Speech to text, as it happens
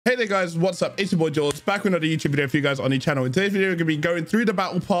Hey there guys, what's up? It's your boy George, back with another YouTube video for you guys on the channel. In today's video, we're going to be going through the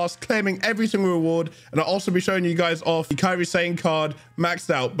battle pass, claiming every single reward, and I'll also be showing you guys off the Kairi Sane card maxed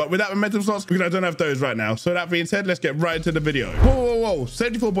out. But without momentum slots, because I don't have those right now. So that being said, let's get right into the video. Whoa.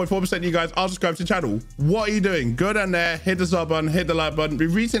 74.4% of you guys are subscribed to the channel. What are you doing? Go down there, hit the sub button, hit the like button. We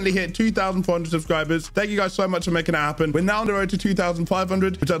recently hit 2,400 subscribers. Thank you guys so much for making that happen. We're now on the road to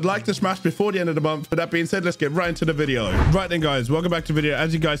 2,500, which I'd like to smash before the end of the month. But that being said, let's get right into the video. Right then guys, welcome back to the video.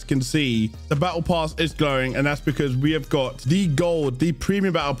 As you guys can see, the battle pass is glowing, and that's because we have got the gold, the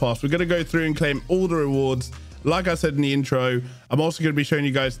premium battle pass. We're going to go through and claim all the rewards. Like I said in the intro, I'm also going to be showing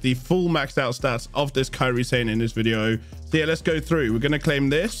you guys the full maxed out stats of this Kairi Sane in this video. So yeah, let's go through. We're going to claim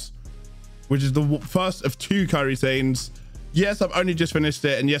this, which is the first of two Kairi Sanes. Yes, I've only just finished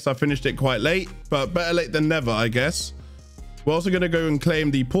it, and yes, I finished it quite late, but better late than never, I guess. We're also going to go and claim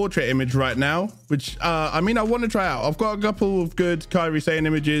the portrait image right now, which I mean, I want to try out. I've got a couple of good Kairi Sane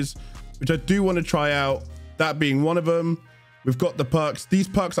images which I do want to try out, that being one of them. We've got the perks. These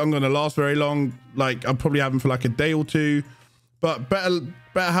perks aren't going to last very long. Like, I'll probably have them for like a day or two, but better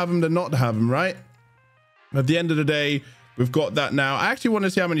have them than not to have them, right? At the end of the day, we've got that now. I actually want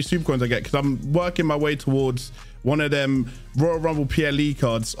to see how many super coins I get, because I'm working my way towards one of them Royal Rumble PLE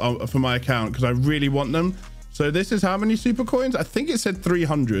cards for my account, because I really want them. So this is how many super coins? I think it said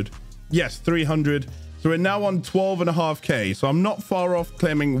 300. Yes, 300. So we're now on 12.5k. So I'm not far off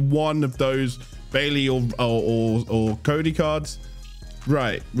claiming one of those Bailey or Cody cards.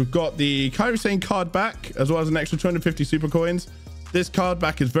 Right, we've got the Kairi Sane card back, as well as an extra 250 super coins. This card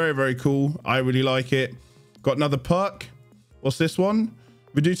back is very, very cool. I really like it. Got another perk. What's this one?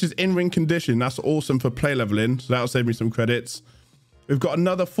 Reduces in-ring condition. That's awesome for play leveling. So that'll save me some credits. We've got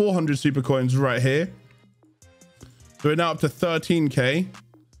another 400 super coins right here. So we're now up to 13k.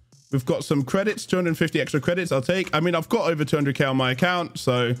 We've got some credits, 250 extra credits I'll take. I mean, I've got over 200k on my account,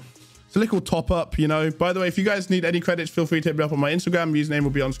 so it's a little top up, you know. By the way, if you guys need any credits, feel free to hit me up on my Instagram. Username will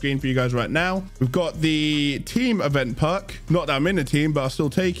be on screen for you guys right now. We've got the team event perk. Not that I'm in a team, but I'll still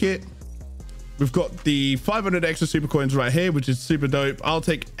take it. We've got the 500 extra super coins right here, which is super dope. I'll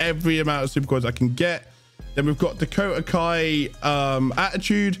take every amount of super coins I can get. Then we've got Dakota Kai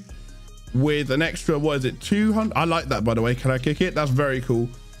attitude with an extra, what is it, 200? I like that, by the way. Can I kick it? That's very cool.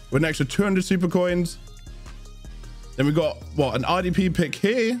 With an extra 200 super coins. Then we got what, an RDP pick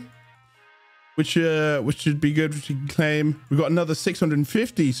here, which should be good, which you can claim. We've got another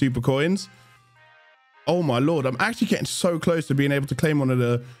 650 super coins. Oh my lord, I'm actually getting so close to being able to claim one of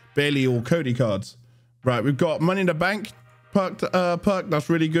the Bailey or Cody cards. Right, we've got Money in the Bank perk. That's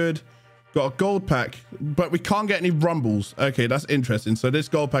really good. Got a gold pack, but we can't get any rumbles. Okay, that's interesting. So this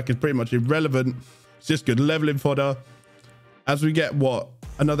gold pack is pretty much irrelevant. It's just good leveling fodder. As we get what,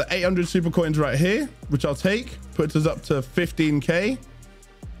 another 800 super coins right here, which I'll take, puts us up to 15k.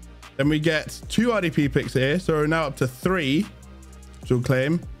 Then we get 2 RDP picks here, so we're now up to 3, which we'll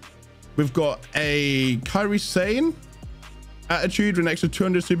claim. We've got a Kairi Sane attitude with an extra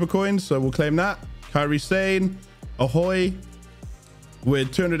 200 super coins, so we'll claim that. Kairi Sane, ahoy,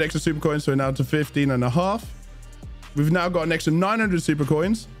 with 200 extra super coins, so we're now to 15.5. We've now got an extra 900 super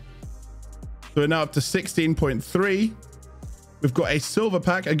coins, so we're now up to 16.3. We've got a silver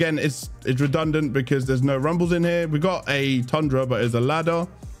pack. Again, it's redundant because there's no rumbles in here. We got a Tundra, but it's a ladder.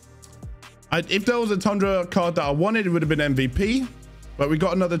 If there was a Tundra card that I wanted, it would have been MVP. But we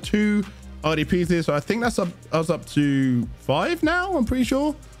got another 2 RDPs here, so I think that's us up to 5 now, I'm pretty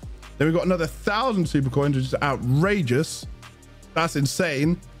sure. Then we got another 1,000 super coins, which is outrageous. That's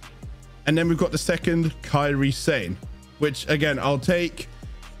insane. And then we've got the second Kairi Sane, which again, I'll take.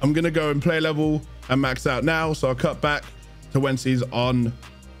 I'm going to go and play level and max out now, so I'll cut back to when she's on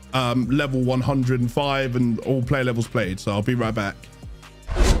level 105 and all play levels played. So I'll be right back.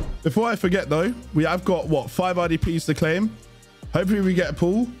 Before I forget though, we have got what, 5 RDPs to claim. Hopefully we get a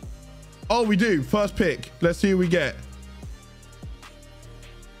pull. Oh, we do. First pick. Let's see who we get.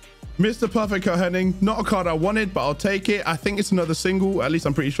 Mr. Perfect Kurt Hennig. Not a card I wanted, but I'll take it. I think it's another single. At least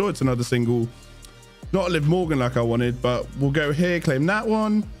I'm pretty sure it's another single. Not a Liv Morgan like I wanted, but we'll go here, claim that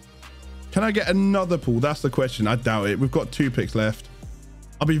one. Can I get another pull? That's the question. I doubt it. We've got 2 picks left.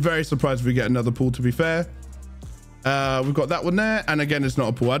 I'll be very surprised if we get another pull, to be fair. We've got that one there. And again, it's not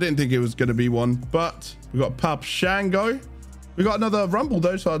a pull. I didn't think it was going to be one, but we've got Pap Shango. We got another rumble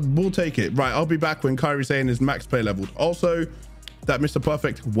though, so we'll take it. Right, I'll be back when Kairi Sane is max play leveled. Also, that Mr.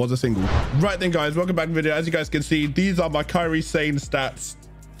 Perfect was a single. Right then, guys, welcome back to the video. As you guys can see, these are my Kairi Sane stats.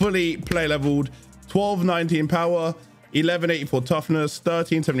 Fully play leveled. 1219 power. 1184 toughness,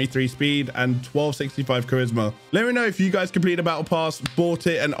 1373 speed, and 1265 charisma. Let me know if you guys completed a battle pass, bought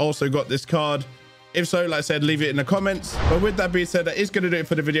it, and also got this card. If so, like I said, leave it in the comments. But with that being said, that is going to do it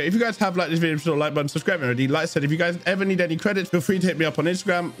for the video. If you guys have liked this video, sure like button, subscribe already. Like I said, if you guys ever need any credits, feel free to hit me up on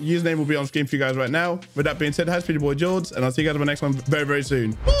Instagram. Username will be on screen for you guys right now. With that being said, it has been your boy George, and I'll see you guys on my next one very, very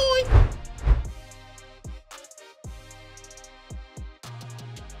soon. Woo!